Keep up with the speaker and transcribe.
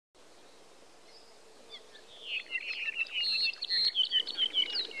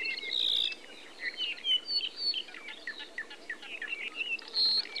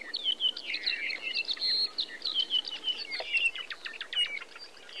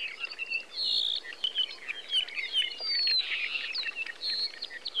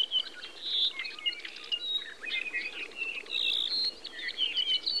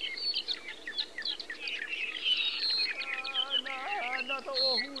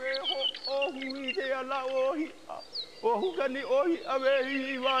hui te ala ohi a. Ohu kani ohi awe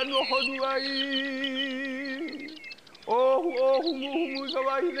wano honu ai. Ohu muhu ka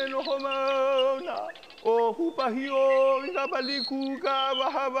wahine no homauna. Ohu pahi o i ka paliku ka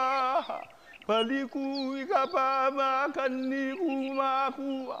wahawaha. Paliku i ka pama kani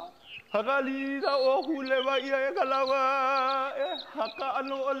kumakua. Hakalita ohu lewa ia e kalawa. Haka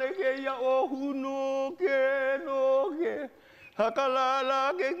ano ole ke ia ohu no ke.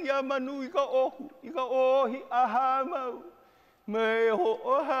 Hakalala ke kia manu i ka ohi aha mau. Me ho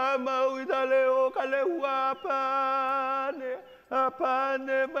oha mau i tale o kalehu apane.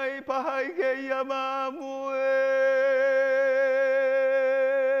 Apane mai pahai ke ia mamue.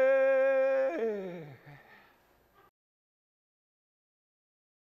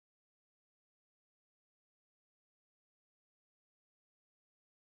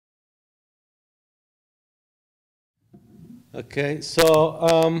 Okay,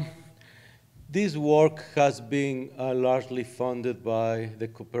 so this work has been largely funded by the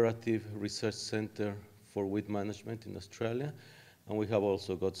Cooperative Research Center for Weed Management in Australia, and we have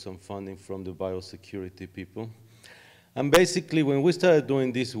also got some funding from the biosecurity people. And basically, when we started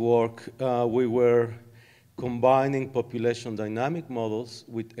doing this work, we were combining population dynamic models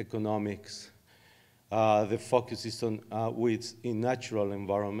with economics. The focus is on weeds in natural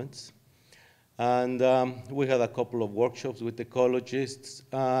environments. And we had a couple of workshops with ecologists,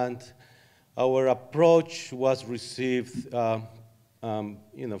 and our approach was received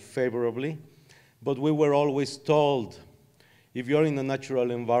favorably. But we were always told, if you're in a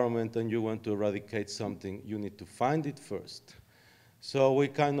natural environment and you want to eradicate something, you need to find it first. So we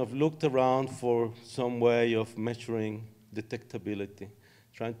kind of looked around for some way of measuring detectability,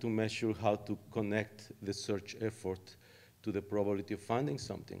 trying to measure how to connect the search effort to the probability of finding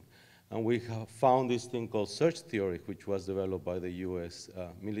something. And we have found this thing called search theory, which was developed by the US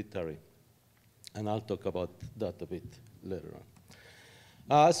military. And I'll talk about that a bit later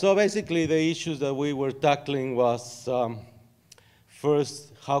on. So basically, the issues that we were tackling was,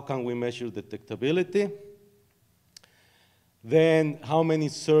 first, how can we measure detectability? Then, how many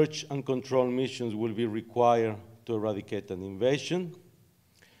search and control missions will be required to eradicate an invasion?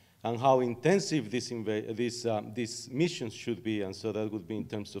 And how intensive these missions should be, and so that would be in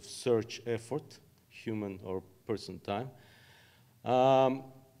terms of search effort, human or person time.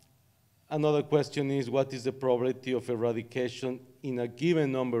 Another question is, what is the probability of eradication in a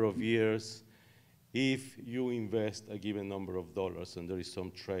given number of years if you invest a given number of dollars, and there is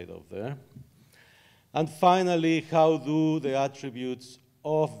some trade-off there. And finally, how do the attributes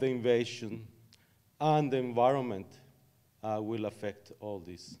of the invasion and the environment will affect all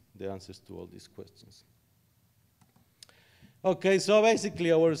these, the answers to all these questions. Okay, so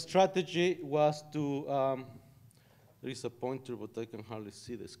basically our strategy was to, there is a pointer, but I can hardly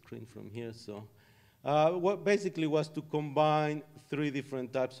see the screen from here. So what basically was to combine three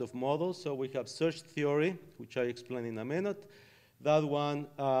different types of models. So we have search theory, which I explain in a minute. That one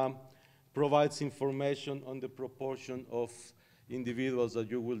provides information on the proportion of individuals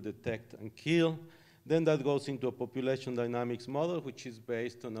that you will detect and kill. Then that goes into a population dynamics model, which is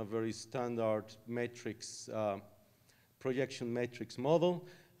based on a very standard matrix, projection matrix model,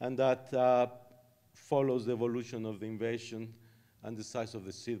 and that follows the evolution of the invasion and the size of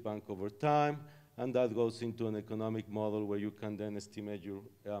the seed bank over time, and that goes into an economic model where you can then estimate your,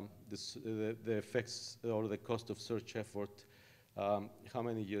 the effects or the cost of search effort, how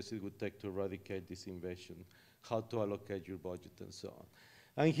many years it would take to eradicate this invasion, how to allocate your budget, and so on.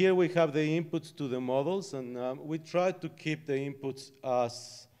 And here we have the inputs to the models, and we try to keep the inputs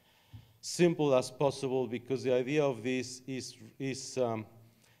as simple as possible, because the idea of this is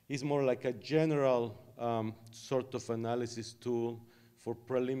more like a general sort of analysis tool for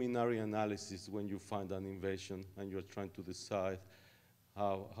preliminary analysis when you find an invasion and you're trying to decide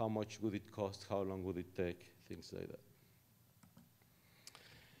how much would it cost, how long would it take, things like that.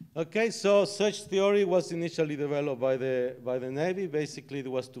 Okay, so search theory was initially developed by the Navy. Basically, it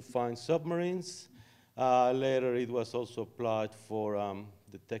was to find submarines. Later, it was also applied for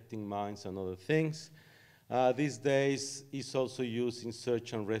detecting mines and other things. These days, it's also used in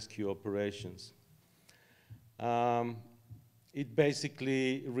search and rescue operations. It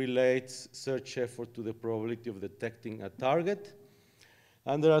basically relates search effort to the probability of detecting a target.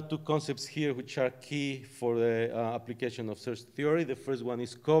 And there are two concepts here which are key for the application of search theory. The first one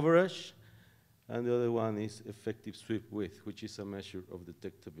is coverage, and the other one is effective sweep width, which is a measure of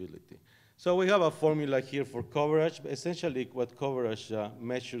detectability. So we have a formula here for coverage. Essentially, what coverage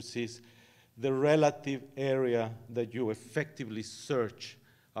measures is the relative area that you effectively search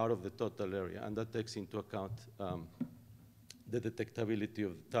out of the total area, and that takes into account the detectability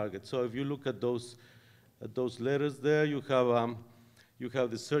of the target. So if you look at those letters there, you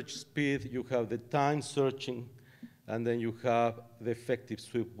have the search speed, you have the time searching, and then you have the effective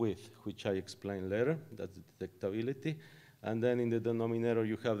sweep width, which I explain later. That's the detectability. And then in the denominator,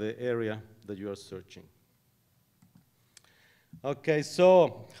 you have the area that you are searching. Okay,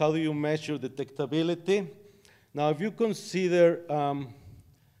 so how do you measure detectability? Now, if you consider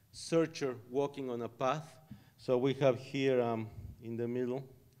searcher walking on a path, so we have here in the middle,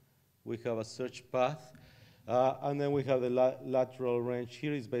 we have a search path, and then we have the lateral range.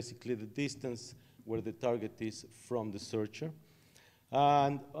 Here is basically the distance where the target is from the searcher.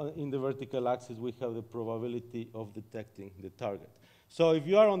 And in the vertical axis, we have the probability of detecting the target. So if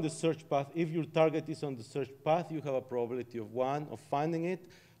you are on the search path, if your target is on the search path, you have a probability of 1 of finding it.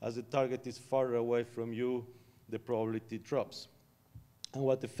 As the target is farther away from you, the probability drops. And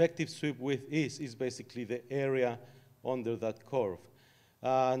what effective sweep width is basically the area under that curve.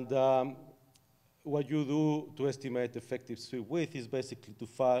 And what you do to estimate effective sweep width is basically to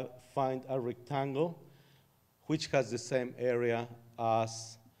find a rectangle which has the same area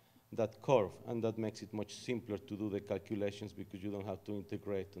as that curve, and that makes it much simpler to do the calculations because you don't have to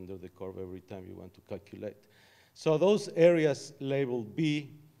integrate under the curve every time you want to calculate. So those areas labeled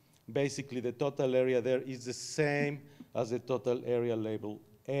B, basically the total area there is the same as the total area labeled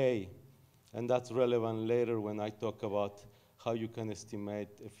A, and that's relevant later when I talk about how you can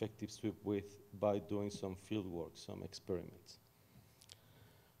estimate effective sweep width by doing some field work, some experiments.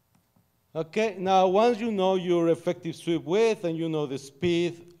 Okay, now once you know your effective sweep width and you know the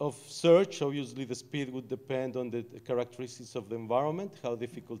speed of search, obviously the speed would depend on the characteristics of the environment, how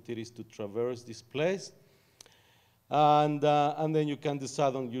difficult it is to traverse this place. And then you can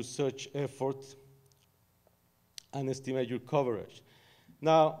decide on your search effort and estimate your coverage.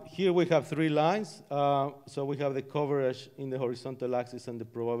 Now, here we have 3 lines. So we have the coverage in the horizontal axis and the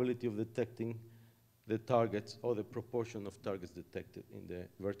probability of detecting the targets or the proportion of targets detected in the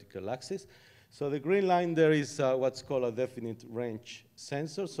vertical axis. So the green line there is what's called a definite range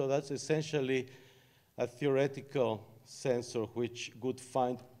sensor. So that's essentially a theoretical sensor which would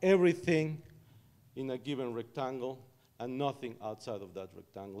find everything in a given rectangle and nothing outside of that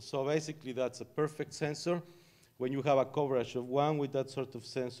rectangle. So basically that's a perfect sensor. When you have a coverage of 1 with that sort of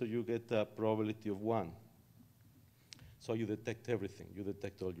sensor, you get a probability of 1. So you detect everything. You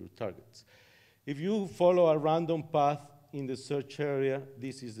detect all your targets. If you follow a random path in the search area,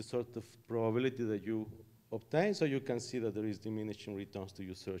 this is the sort of probability that you obtain. So you can see that there is diminishing returns to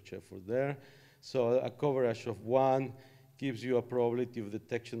your search effort there. So a coverage of 1 gives you a probability of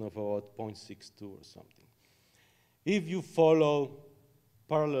detection of about 0.62 or something. If you follow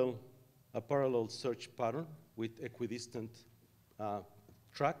a parallel search pattern with equidistant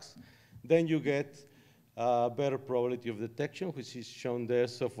tracks, then you get better probability of detection, which is shown there.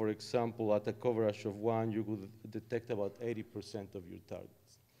 So for example, at a coverage of 1, you would detect about 80% of your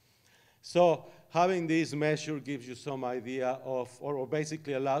targets. So having this measure gives you some idea of, or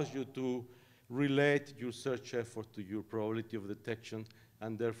basically allows you to relate your search effort to your probability of detection,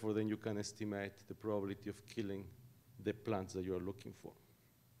 and therefore then you can estimate the probability of killing the plants that you are looking for.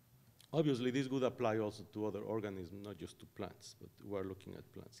 Obviously, this would apply also to other organisms, not just to plants, but we're looking at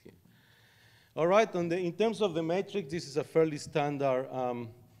plants here. All right, in terms of the matrix, this is a fairly standard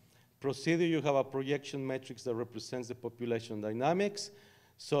procedure. You have a projection matrix that represents the population dynamics.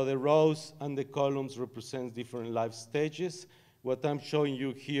 So the rows and the columns represent different life stages. What I'm showing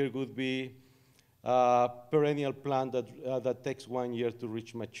you here would be a perennial plant that takes 1 year to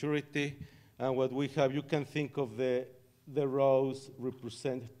reach maturity. And what we have, you can think of the rows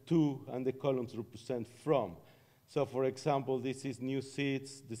represent to and the columns represent from. So for example, this is new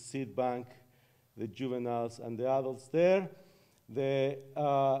seeds, the seed bank, the juveniles, and the adults there.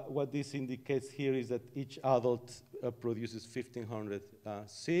 What this indicates here is that each adult produces 1,500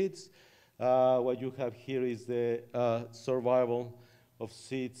 seeds. What you have here is the survival of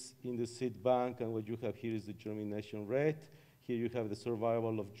seeds in the seed bank, and what you have here is the germination rate. Here you have the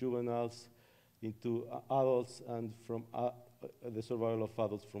survival of juveniles into adults, and from the survival of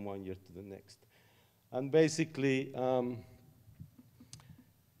adults from 1 year to the next. And basically,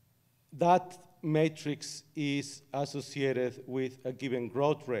 that matrix is associated with a given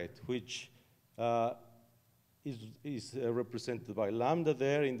growth rate, which is represented by lambda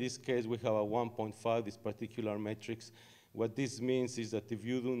there. In this case, we have a 1.5, this particular matrix. What this means is that if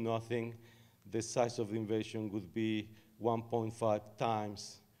you do nothing, the size of the invasion would be 1.5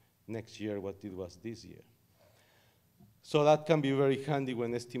 times next year what it was this year. So that can be very handy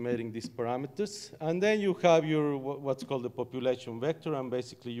when estimating these parameters. And then you have your what's called the population vector, and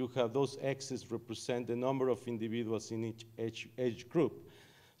basically you have those x's represent the number of individuals in each age group.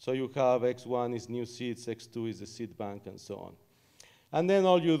 So you have x1 is new seeds, x2 is the seed bank, and so on. And then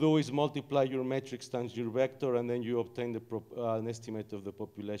all you do is multiply your matrix times your vector, and then you obtain an estimate of the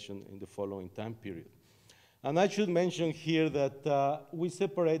population in the following time period. And I should mention here that we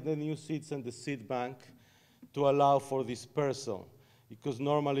separate the new seeds and the seed bank to allow for dispersal, because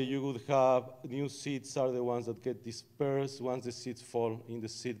normally you would have new seeds are the ones that get dispersed. Once the seeds fall in the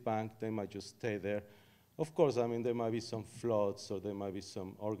seed bank, they might just stay there. Of course, I mean, there might be some floods or there might be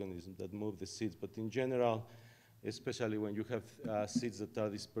some organisms that move the seeds, but in general, especially when you have seeds that are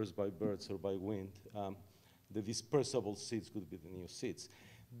dispersed by birds or by wind, the dispersible seeds could be the new seeds.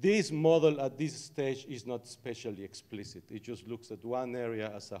 This model at this stage is not especially explicit. It just looks at one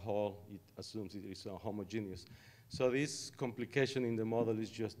area as a whole. It assumes it is homogeneous. So this complication in the model is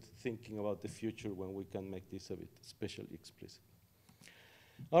just thinking about the future when we can make this a bit especially explicit.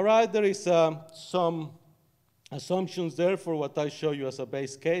 All right, there is some assumptions there for what I show you as a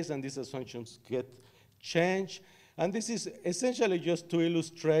base case, and these assumptions get changed. And this is essentially just to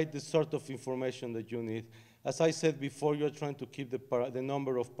illustrate the sort of information that you need. As I said before, you're trying to keep the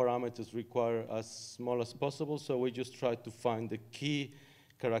number of parameters required as small as possible, so we just try to find the key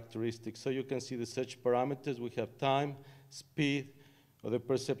characteristics. So you can see the search parameters. We have time, speed, or the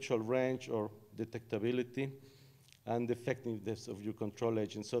perceptual range, or detectability, and the effectiveness of your control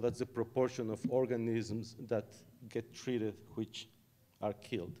agent. So that's the proportion of organisms that get treated, which are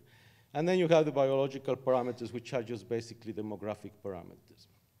killed. And then you have the biological parameters, which are just basically demographic parameters.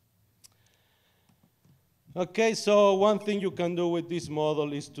 Okay, so one thing you can do with this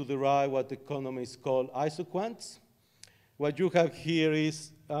model is to derive what economists call isoquants. What you have here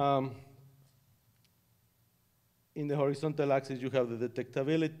is, in the horizontal axis, you have the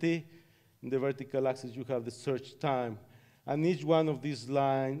detectability. In the vertical axis, you have the search time. And each one of these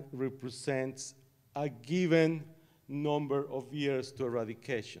lines represents a given number of years to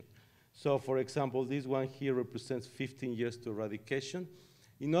eradication. So for example, this one here represents 15 years to eradication.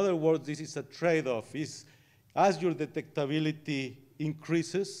 In other words, this is a trade-off. As your detectability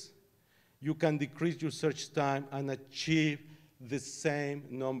increases, you can decrease your search time and achieve the same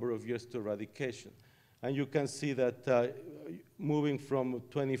number of years to eradication. And you can see that moving from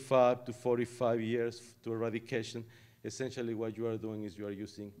 25 to 45 years to eradication, essentially what you are doing is you are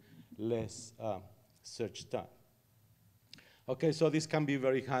using less search time. Okay, so this can be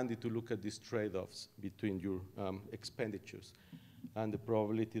very handy to look at these trade-offs between your expenditures and the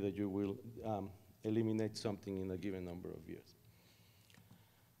probability that you will eliminate something in a given number of years.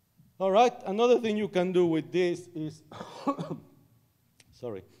 All right, another thing you can do with this is,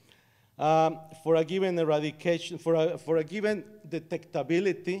 sorry, for a given eradication, for a given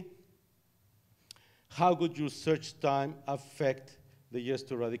detectability, how would your search time affect the years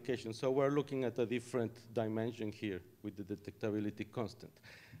to eradication? So we're looking at a different dimension here with the detectability constant.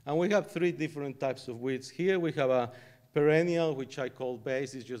 And we have three different types of weeds. Here we have a perennial, which I call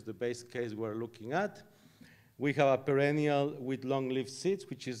base, is just the base case we're looking at. We have a perennial with long-lived seeds,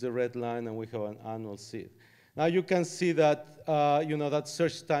 which is the red line, and we have an annual seed. Now you can see that, that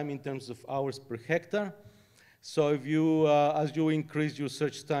search time in terms of hours per hectare. So if you, as you increase your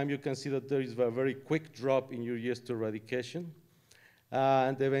search time, you can see that there is a very quick drop in your years to eradication.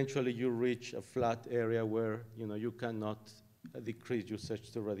 And eventually you reach a flat area where, you cannot decrease your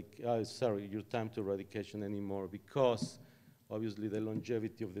your time to eradication anymore, because obviously the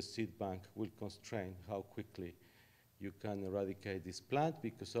longevity of the seed bank will constrain how quickly you can eradicate this plant,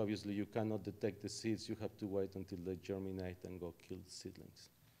 because obviously you cannot detect the seeds. You have to wait until they germinate and go kill the seedlings.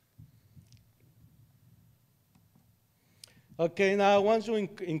 Okay, now once you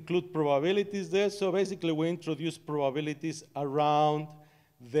include probabilities there, so basically we introduce probabilities around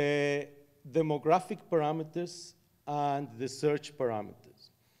the demographic parameters and the search parameters.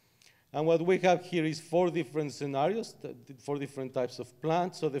 And what we have here is 4 different scenarios, 4 different types of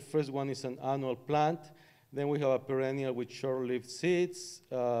plants. So the first one is an annual plant. Then we have a perennial with short-lived seeds,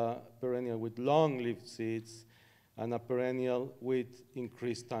 perennial with long-lived seeds, and a perennial with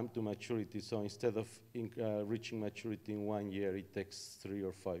increased time to maturity. So instead of reaching maturity in 1 year, it takes 3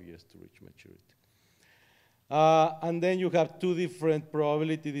 or 5 years to reach maturity. And then you have 2 different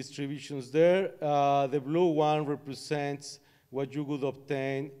probability distributions there. The blue one represents what you would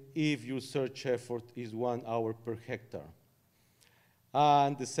obtain if your search effort is 1 hour per hectare.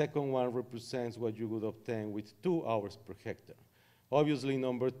 And the second one represents what you would obtain with 2 hours per hectare. Obviously,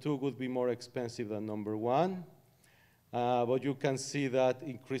 number 2 would be more expensive than number 1. But you can see that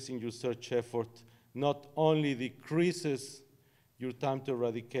increasing your search effort not only decreases your time to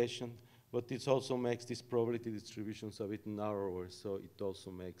eradication, but it also makes these probability distributions a bit narrower, so it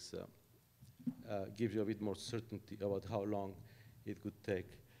also makes, gives you a bit more certainty about how long it could take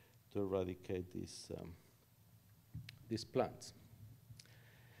to eradicate these plants.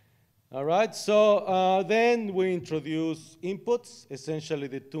 All right, so then we introduce inputs. Essentially,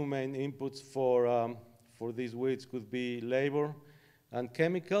 the two main inputs for these weeds could be labor and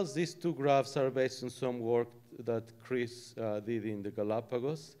chemicals. These two graphs are based on some work that Chris did in the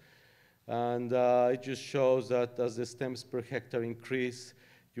Galapagos. And it just shows that as the stems per hectare increase,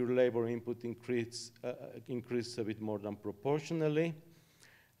 your labor input increase a bit more than proportionally.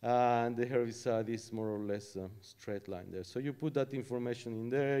 And the herbicide is more or less a straight line there. So you put that information in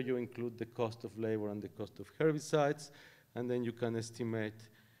there, you include the cost of labor and the cost of herbicides, and then you can estimate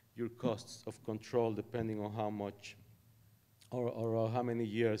your costs of control depending on how much or how many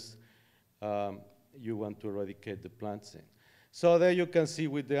years you want to eradicate the plants in. So there you can see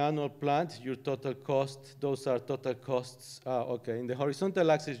with the annual plant, your total cost, those are total costs. Okay, in the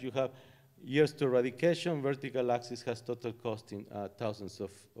horizontal axis you have years to eradication, vertical axis has total cost in thousands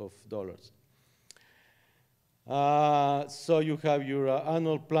of dollars. So you have your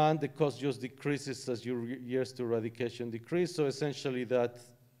annual plant, the cost just decreases as your years to eradication decrease. So essentially that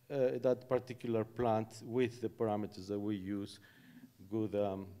particular plant with the parameters that we use would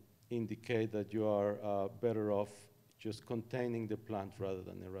indicate that you are better off just containing the plant rather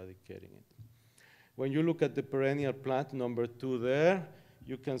than eradicating it. When you look at the perennial plant, number 2 there,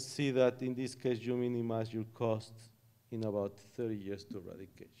 you can see that in this case you minimize your costs in about 30 years to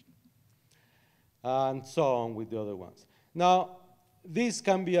eradication. And so on with the other ones. Now, this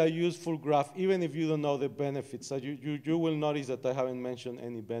can be a useful graph even if you don't know the benefits. So you will notice that I haven't mentioned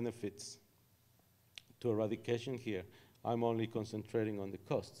any benefits to eradication here. I'm only concentrating on the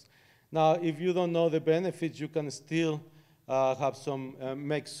costs. Now, if you don't know the benefits, you can still have some,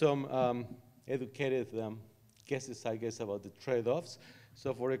 make some educated guesses, I guess, about the trade-offs.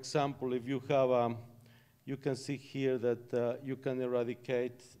 So, for example, if you have, you can see here that you can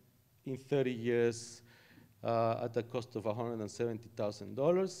eradicate in 30 years at a cost of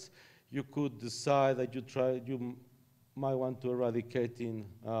 $170,000. You could decide that you might want to eradicate in,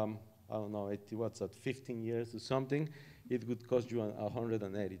 I don't know, 15 years or something. It would cost you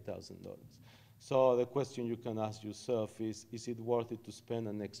 $180,000. So the question you can ask yourself is it worth it to spend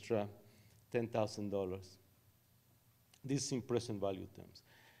an extra $10,000? This is in present value terms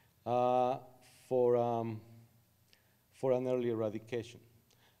for an early eradication.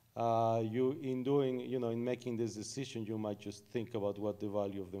 In making this decision, you might just think about what the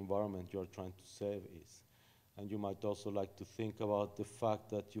value of the environment you're trying to save is. And you might also like to think about the fact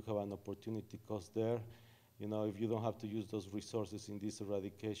that you have an opportunity cost there. You know, if you don't have to use those resources in this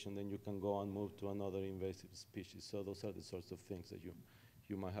eradication, then you can go and move to another invasive species. So those are the sorts of things that you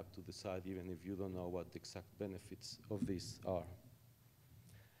might have to decide even if you don't know what the exact benefits of this are.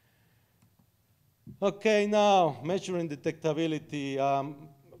 Okay, now measuring detectability.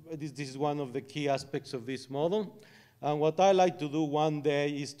 This is one of the key aspects of this model. And what I like to do one day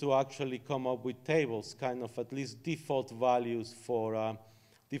is to actually come up with tables, kind of at least default values for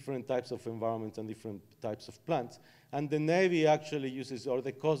different types of environments and different types of plants. And the Navy actually uses, or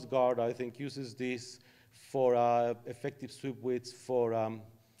the Coast Guard, I think, uses this for effective sweep widths for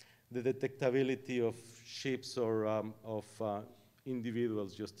the detectability of ships or of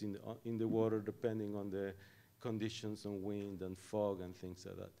individuals just in the water, depending on the conditions on wind and fog and things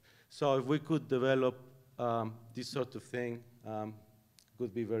like that. So if we could develop this sort of thing,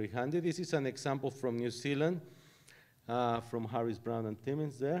 could be very handy. This is an example from New Zealand, from Harris, Brown, and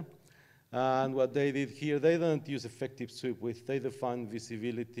Timmins there. And what they did here, they don't use effective sweep width. They define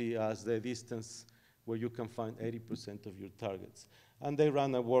visibility as the distance where you can find 80% of your targets. And they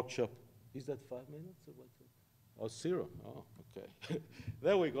ran a workshop. Is that 5 minutes or what's it? Oh, 0. Oh, okay.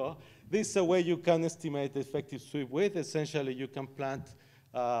 There we go. This is a way you can estimate the effective sweep width. Essentially, you can plant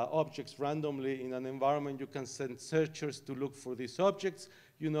objects randomly in an environment. You can send searchers to look for these objects.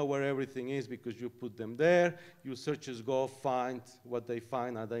 You know where everything is because you put them there. Your searchers go find what they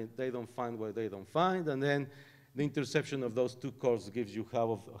find, and they don't find what they don't find. And then the interception of those two curves gives you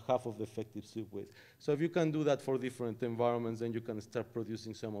half of the effective sweep width. So if you can do that for different environments, then you can start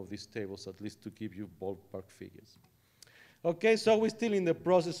producing some of these tables, at least to give you ballpark figures. Okay, so we're still in the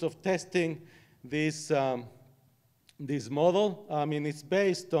process of testing this, this model. I mean, it's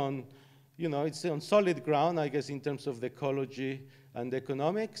based on, it's on solid ground, I guess, in terms of the ecology and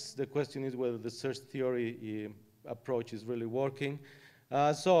economics. The question is whether the search theory approach is really working.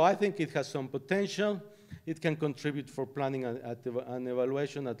 So I think it has some potential. it can contribute for planning and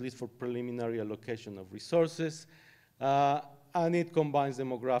evaluation, at least for preliminary allocation of resources. And it combines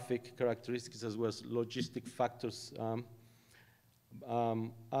demographic characteristics as well as logistic factors.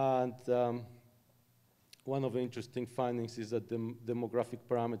 One of the interesting findings is that the demographic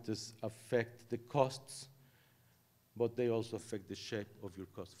parameters affect the costs, but they also affect the shape of your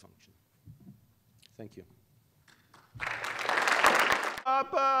cost function. Thank you.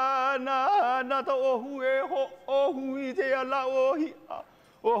 Apana nata ohu e ho ohu I te ala ohi a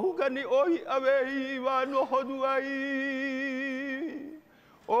ohu kani ohi awe I wano hodu ai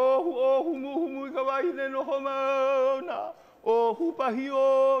ohu muhu I ka wahine no homauna ohu pahi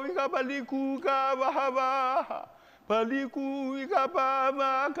o I ka paliku ka wahawaha paliku I ka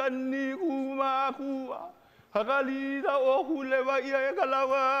pama kani kumahua Hakalita ohu lewa ia e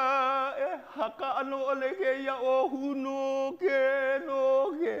kalawa e haka ano ole ke ia ohu no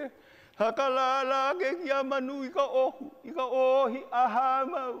ke hakalala ke kia manu I ka ohi aha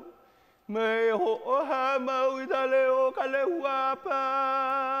mau me ho oha mau I tale o kalehu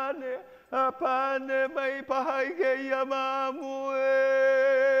apane mai pahai ke ia mamu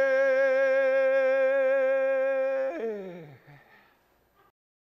e